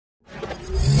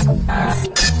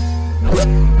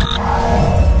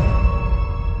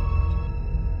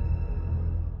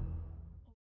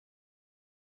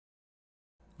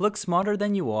Look smarter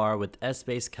than you are with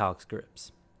Essbase Calc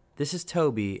Scripts. This is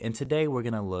Toby, and today we're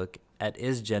going to look at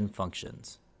ISGEN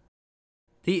functions.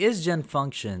 The ISGEN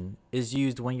function is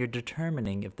used when you're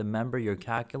determining if the member you're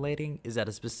calculating is at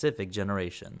a specific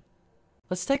generation.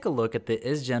 Let's take a look at the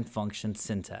ISGEN function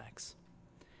syntax.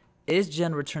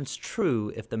 ISGEN returns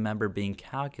true if the member being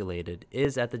calculated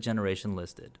is at the generation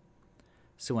listed.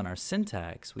 So in our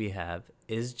syntax, we have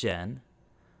ISGEN,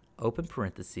 open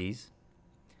parentheses,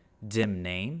 dim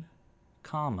name,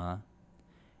 comma,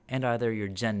 and either your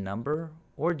gen number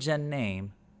or gen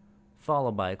name,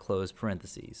 followed by a closed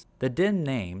parentheses. The dim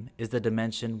name is the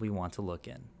dimension we want to look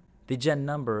in. The gen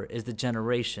number is the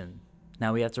generation.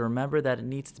 Now we have to remember that it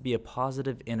needs to be a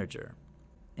positive integer.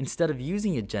 Instead of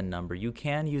using a gen number, you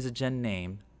can use a gen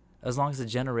name as long as the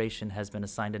generation has been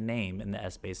assigned a name in the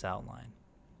Essbase outline.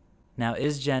 Now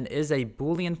ISGEN is a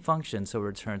Boolean function, so it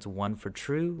returns 1 for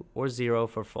true or 0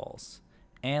 for false.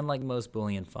 And like most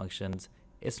Boolean functions,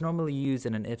 it's normally used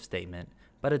in an if statement,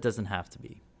 but it doesn't have to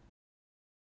be.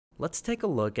 Let's take a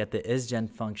look at the ISGEN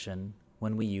function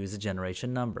when we use a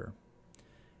generation number.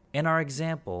 In our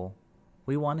example,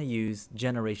 we want to use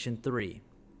generation 3.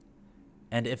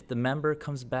 And if the member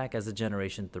comes back as a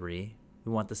generation 3,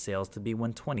 we want the sales to be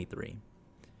 123.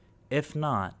 If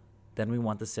not, then we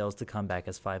want the sales to come back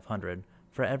as 500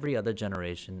 for every other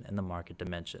generation in the market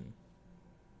dimension.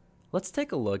 Let's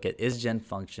take a look at ISGEN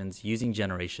functions using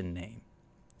generation name.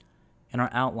 In our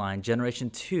outline, generation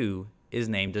 2 is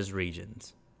named as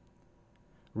regions.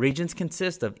 Regions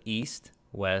consist of east,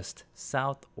 west,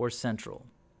 south, or central.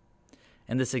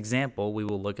 In this example, we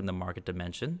will look in the market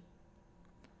dimension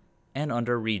and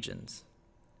under regions.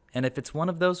 And if it's one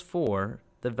of those four,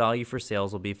 the value for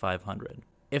sales will be 500.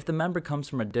 If the member comes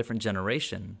from a different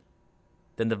generation,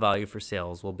 then the value for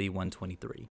sales will be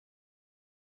 123.